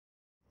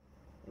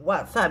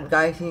What's up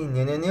guys,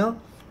 new,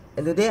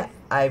 and today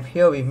I've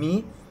here with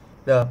me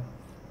the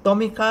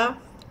Tomica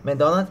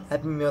McDonald's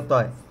Happy Meal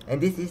toy, and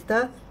this is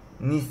the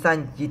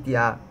Nissan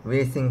GTR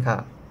racing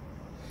car.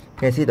 You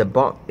can see the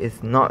box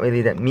is not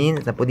really that mean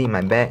as I put it in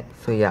my bag,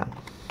 so yeah.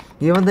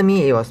 Given to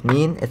me it was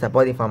mean as I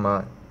bought it from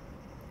a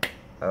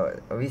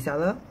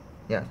reseller.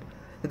 Yeah.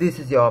 So this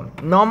is your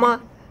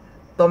normal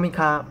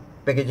Tomica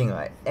packaging,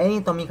 right?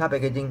 Any Tomica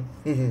packaging,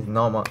 this is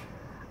normal.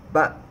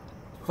 But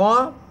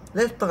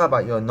let's talk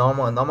about your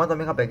normal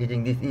Tomica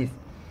packaging. This is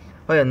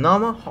for your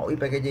normal Hot Wheels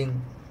packaging.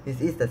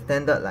 This is the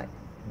standard, like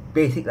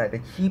basic, like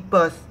the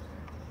cheapest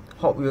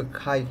Hot Wheels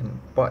car you can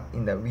buy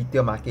in the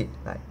retail market,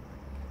 like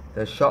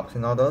the shops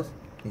and all those.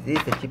 This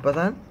is the cheapest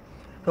one.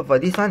 So for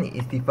this one,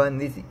 it's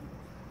different.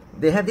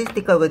 They have this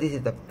sticker where this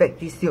is the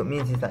factory sealed,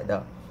 means it's like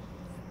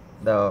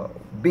the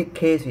big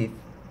case with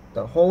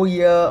the whole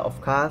year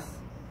of cars,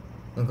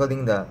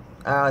 including the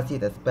IRC,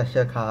 the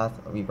special cars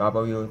with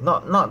rubber wheels,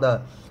 not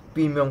the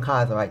premium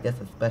cars, right?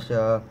 Just a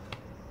special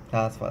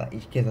cars for like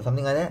each case or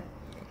something like that.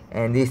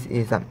 And this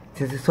is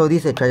so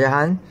this is a treasure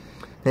hunt.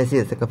 Let's see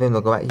the Circle Frame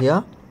logo right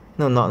here.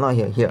 No, not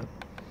here.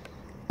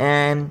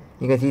 And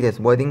you can see there's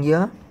wording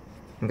here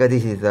because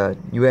this is a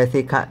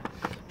USA card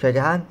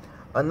treasure hunt.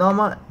 A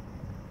normal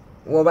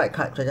worldwide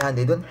card treasure hunt,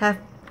 they don't have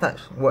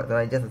such words,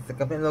 right? Just a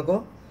Circle Frame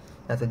logo.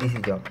 And so this is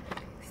your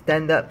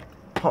standard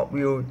Hot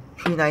Wheels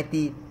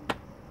 390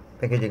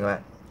 packaging,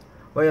 right?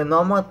 But your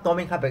normal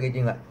Tomica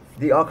packaging, right?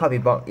 They all come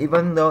with box.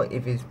 Even though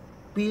if it's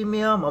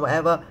premium or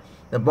whatever,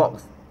 the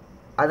box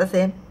are the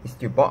same. It's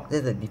still box.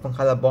 There's a different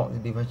color box,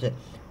 different shade,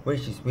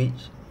 which is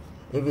which.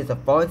 If it's a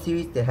foreign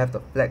series, they have the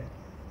flag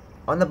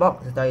on the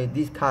box to tell you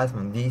this car is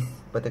from this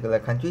particular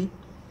country,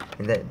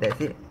 and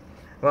that's it.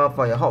 Well,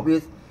 for your Hot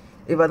Wheels,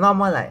 if a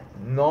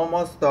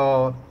normal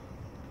store,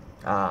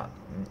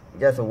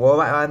 just a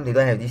worldwide one, they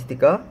don't have this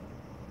sticker.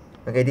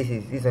 Okay, this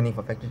is only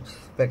for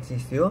factory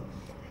seal,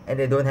 and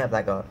they don't have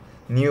like a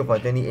new for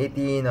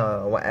 2018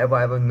 or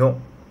whatever.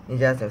 No, it's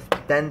just a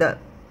standard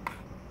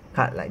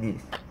card like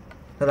this.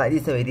 So like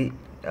this already,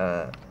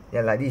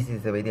 like this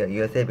is already a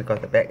USA because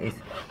the back is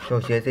so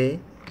USA,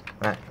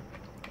 right?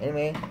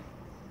 Anyway,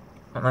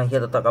 I'm not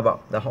here to talk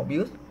about the Hot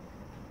Wheels.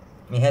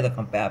 We have to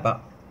compare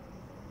about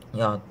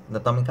the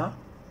Tomica.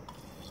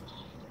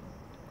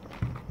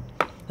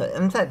 So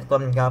inside the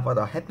Tomica, for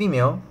the Happy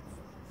Meal,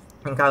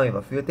 it comes with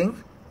a few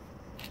things.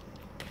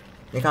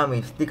 They come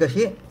with sticker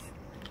sheet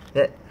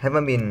that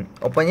haven't been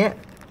opened yet.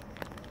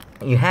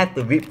 You have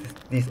to rip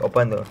this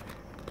open to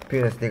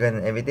peel the sticker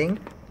and everything.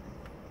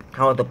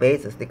 How to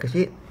paste the sticker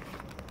sheet,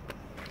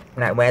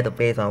 like where to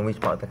paste on which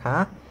part of the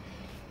car,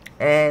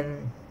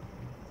 and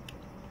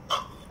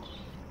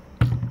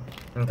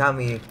come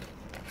with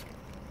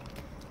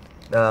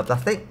the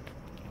plastic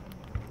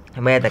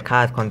where the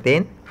car is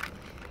contained.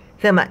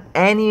 Same like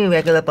any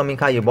regular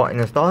Tomica you bought in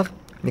the stores,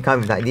 they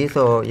come with like this.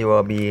 So it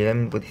will be, let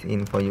me put this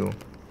in for you.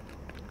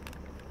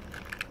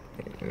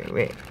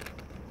 Wait.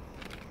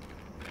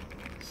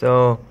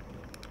 So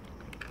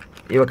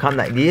it will come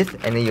like this,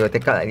 and then you will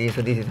take out like this.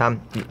 So this is how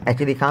it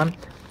actually comes.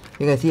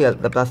 You can see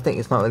the plastic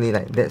is not really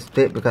like that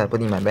straight because I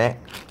put it in my bag.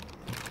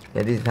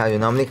 Yeah, this is how you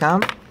normally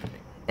come.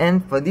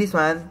 And for this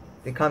one,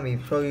 they come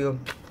with show you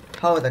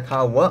how the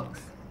car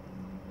works,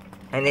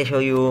 and they show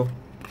you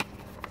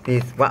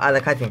this what other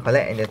cars you can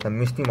collect, and there's a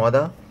mystery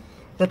model.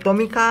 The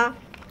Tomica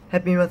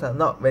Happy Meals are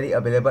not really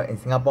available in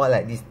Singapore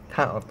like this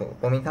type of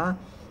Tomica.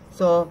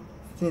 So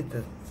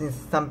since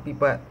some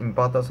people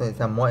imported, so it's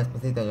more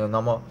expensive than your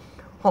normal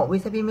Hot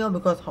Wheels Happy Meal,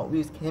 because Hot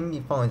Wheels can be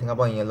found in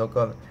Singapore in your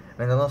local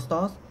McDonald's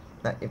stores.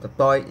 Like if the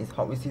toy is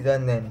Hot Wheels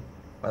season, then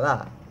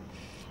voila.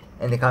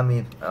 And they come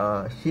with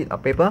a sheet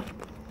of paper.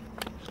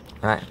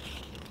 Alright.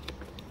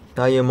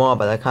 Tell you more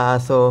about the car.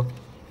 So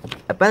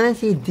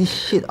apparently this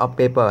sheet of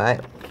paper,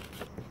 right?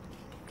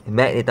 In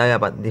back they tell you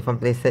about different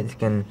places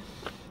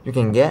you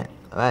can get,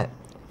 right?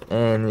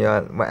 And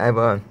your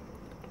whatever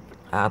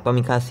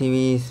Tomica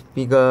series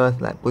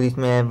figures like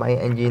policeman, fire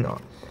engine, or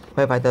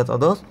firefighters, all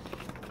those.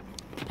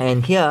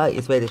 And here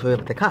is where they show you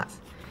the cars.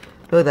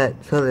 So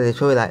that they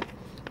show you like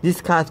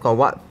this car's got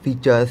what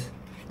features.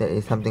 That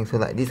is something. So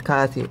like this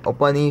car is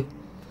open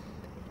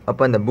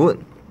the boot.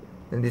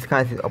 Then this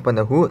car is open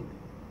the hood.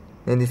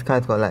 Then this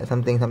car's got like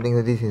something.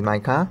 So this is my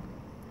car.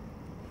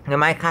 And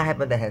my car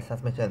happens to have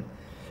suspension.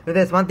 So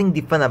there's one thing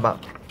different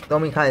about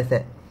Tomica is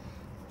that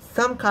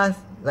some cars,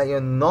 like your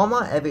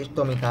normal average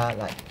Tomica,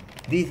 like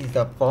this is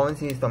the foreign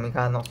series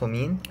Tomica, not so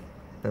mean.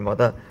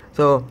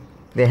 So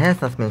they have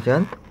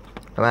suspension.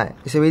 Alright,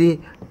 it's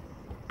already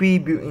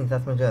pre-built-in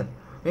suspension.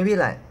 Maybe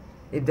like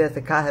if there's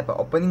a car have an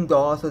opening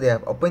door, so they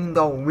have opening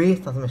door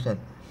with suspension.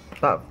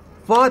 But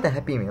for the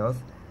Happy Meals,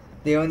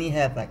 they only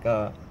have like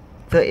a,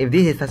 so if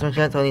this is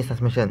suspension, it's only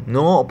suspension.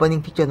 No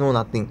opening feature, no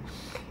nothing.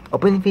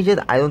 Opening features,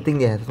 I don't think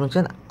they have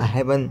suspension. I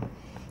haven't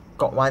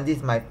got one. This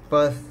is my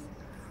first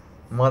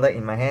model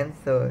in my hand,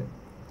 so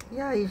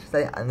yeah, you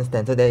should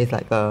understand. So there is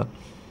like a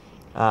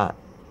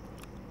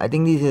I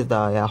think this is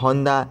the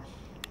Honda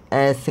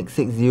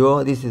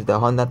S660. This is the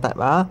Honda Type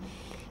R.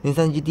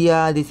 Nissan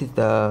GTR. This is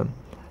the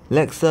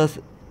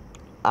Lexus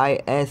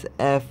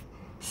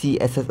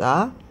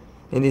ISFCSSR,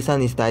 and this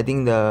one is I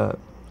think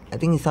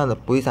it's on the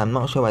police. I'm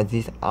not sure what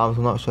this. I'm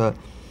also not sure.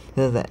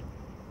 This is the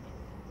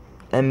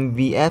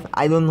MVF.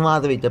 I don't know how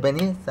to read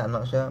Japanese, so I'm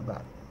not sure,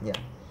 but yeah.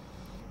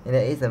 And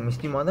there is a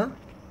mystery model.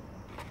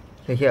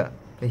 So here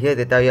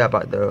they tell you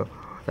about the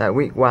like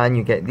week 1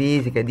 you get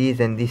this,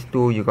 and these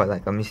 2 you got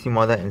like a mystery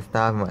model and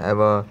stuff,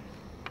 whatever.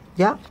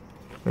 Yeah.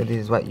 So this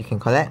is what you can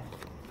collect.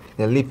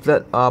 The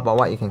leaflet all about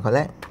what you can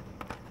collect.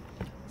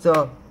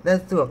 So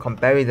let's do a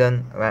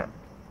comparison, right?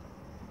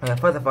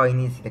 First of all, you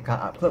need to see the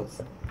car up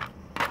close.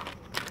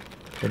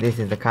 So this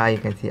is the car, you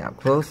can see up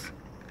close.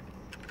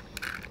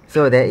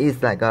 So there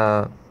is like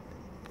a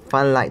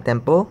fun light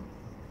tempo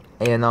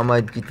and your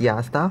normal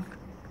GTR stuff.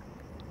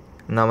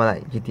 Normal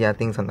like GTR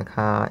things on the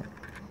car.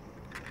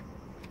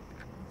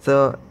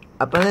 So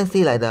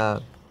apparently like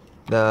the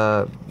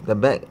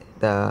back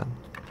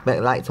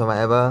lights or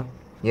whatever,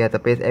 you have to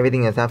paste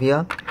everything yourself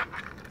here.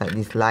 Like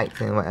these lights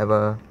and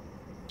whatever,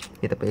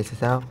 you have to paste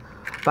yourself.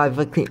 But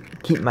I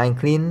keep mine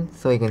clean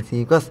so you can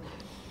see, because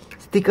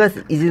stickers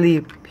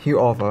easily peel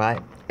off,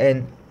 alright?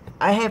 And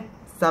I have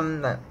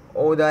some like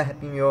older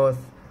Happy Meals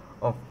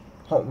of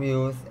Hot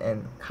Wheels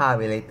and car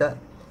related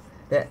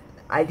that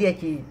I did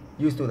actually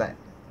used to like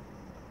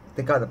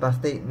take out the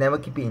plastic, never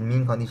keep it in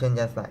mint condition,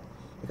 just like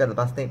take out the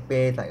plastic,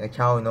 paste like a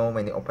child, you know,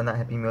 when they open up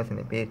Happy Meals and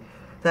they paste.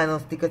 So I know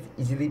stickers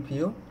easily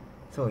peel.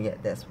 So yeah,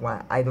 that's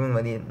why I don't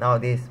really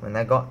nowadays. When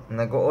I go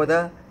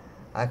older,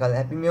 I got a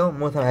Happy Meal.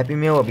 Most of Happy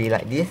Meal will be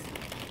like this.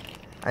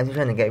 I'm just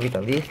trying to get rid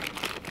of this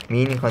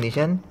mint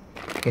condition.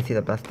 You can see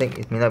the plastic,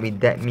 it may not be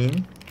that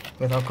mint,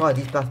 because of course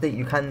this plastic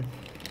you can't.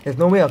 There's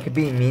no way of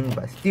keeping it mint,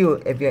 but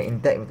still, if you're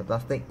intact with the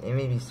plastic, it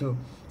may be still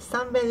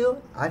some value,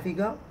 I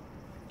figure.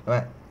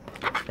 Alright.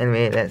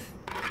 Anyway, this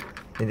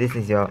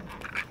is the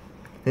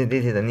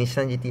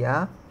Nissan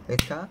GTR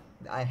race car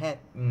that I had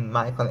in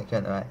my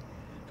collection, alright.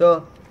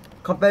 So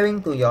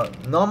comparing to your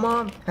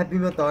normal Happy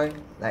Meal toy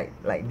like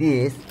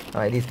this,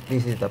 alright,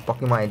 this is the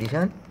Pokemon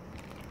edition.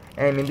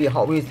 And maybe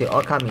Hot Wheels, they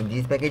all come in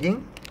this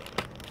packaging.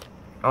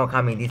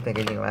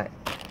 Right?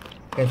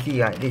 You can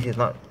see, right, this is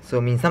not so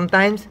mean.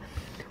 Sometimes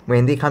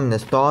when they come in the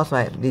stores,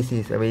 right, this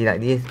is already like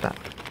this, but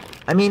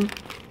I mean,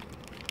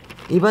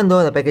 even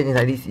though the packaging is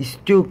like this, it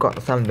still got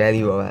some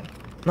value, right?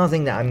 Not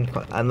saying that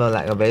I'm not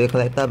like a value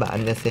collector, but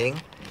I'm just saying,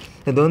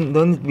 so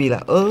don't be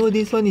like, oh,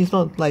 this one is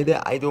not like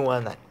that, I don't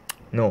want that.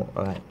 No,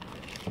 alright.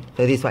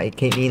 So this is why it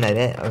came in like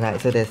that,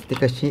 alright. So there's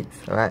sticker sheets,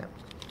 alright.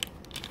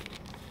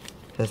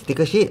 So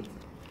sticker sheet,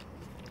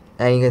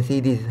 and you can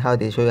see this is how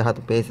they show you how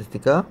to paste the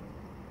sticker.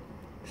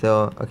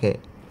 So okay,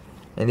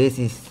 and this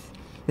is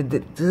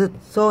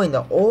so in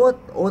the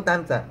old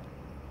times,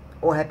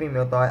 old Happy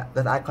Meal toy,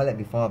 because I collect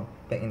before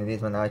back in the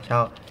days when I was a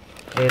child.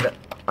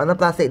 On the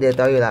plastic they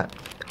tell you like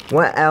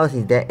what else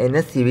is there in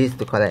the series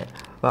to collect.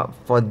 But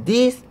for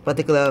this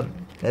particular,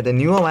 the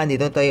newer one, they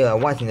don't tell you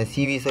like what's in the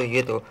series, so you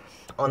have to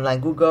online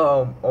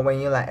Google or when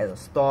you're like at a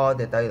store,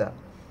 they tell you that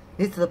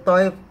this is the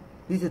toy,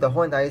 this is the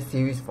whole entire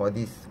series for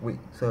this week.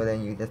 So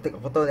then you just take a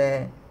photo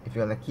there if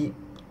you wanna keep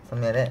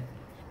something like that.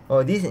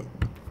 Or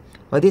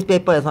this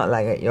paper is not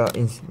like your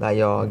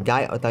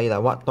guide or tell you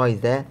like what toy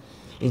is there.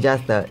 It's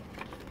just the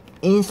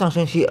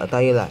instruction sheet or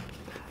tell you like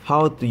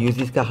how to use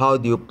this car, how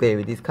do you play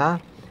with this car.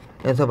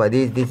 And so but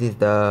this is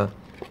the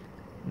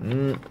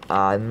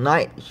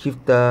night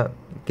shifter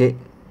gate.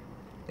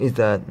 It's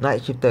the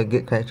night shifter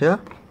gate catcher.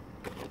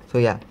 So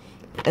yeah.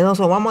 And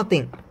also one more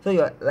thing. So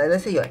your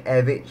let's say your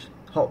average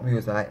Hot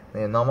Wheels, right?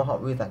 Your normal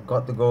Hot Wheels like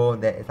got to go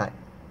that is like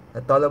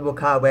a toilet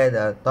car where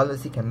the toilet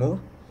seat can move.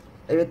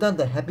 If you turn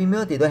to Happy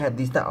Meal, they don't have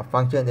this type of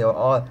function. They were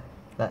all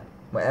like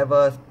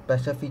whatever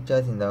special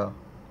features in the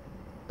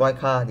toy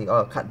car, they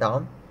all cut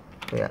down.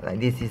 So yeah, like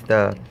this is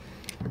the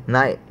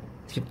night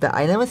shifter.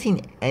 I never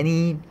seen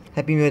any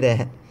Happy Meal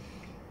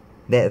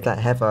that like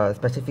have a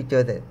special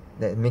feature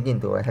that make it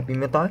into a Happy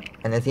Meal toy.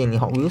 I never see any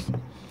Hot Wheels.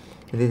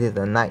 So this is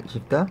the night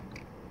shifter.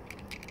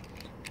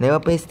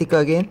 Never paste sticker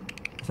again.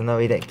 So not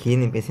really that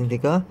keen in pasting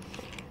sticker.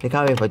 They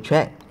come with a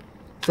track.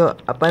 So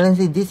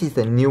apparently this is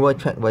the newer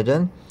track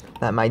version.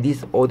 Like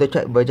this older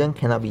track version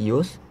cannot be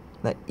used.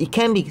 Like it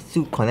can be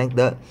still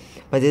connected,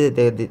 but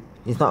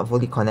it's not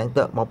fully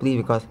connected properly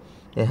because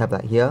they have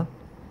like here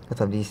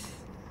because of this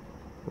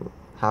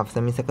half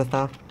semicircle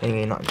stuff.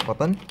 Anyway, not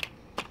important.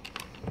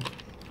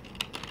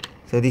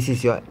 So this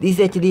is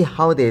actually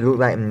how they look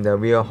like in the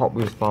real Hot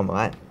Wheels form,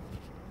 right?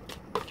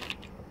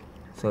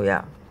 So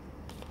yeah.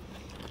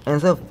 And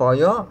so for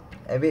your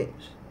average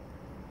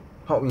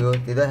Hot Wheels,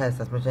 they don't have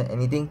suspension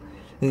anything.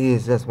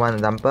 This is just one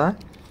example.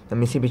 The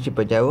Mitsubishi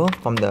Pajero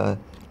from the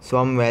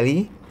Swarm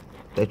Rally,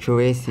 the True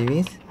Race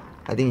series.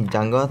 I think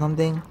Jungle or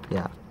something.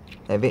 Yeah,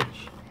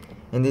 average.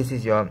 And this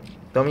is your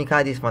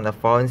Tomica. This from the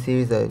foreign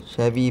series, the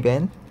Chevy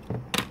van.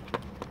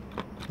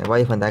 The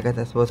body from Diecast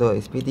Expo, so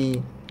it's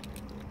pretty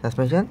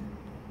suspension.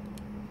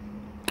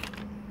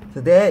 So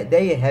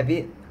there you have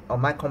it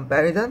on my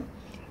comparison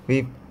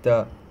with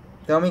the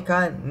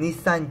Tomica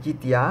Nissan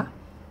GTR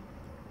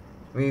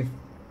with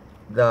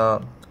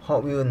the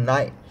Hot Wheel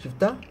Night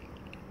Shifter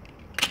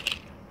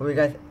Hope you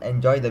guys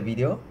enjoy the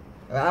video.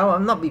 I will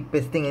not be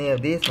pasting any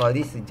of this, or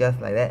this is just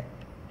like that.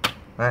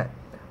 Alright.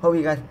 Hope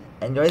you guys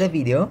enjoy the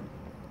video.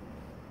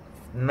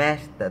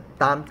 Smash the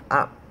thumbs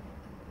up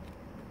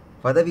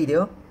for the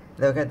video.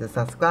 Don't forget to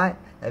subscribe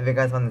if you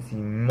guys want to see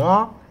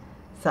more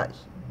such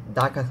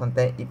darker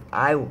content if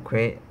I will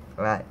create.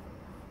 Alright.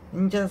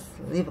 And just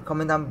leave a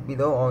comment down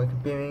below, or you can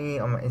ping me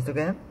on my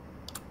Instagram.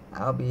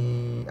 I'll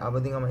be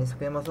uploading on my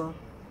Instagram also.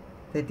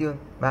 Stay tuned.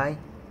 Bye.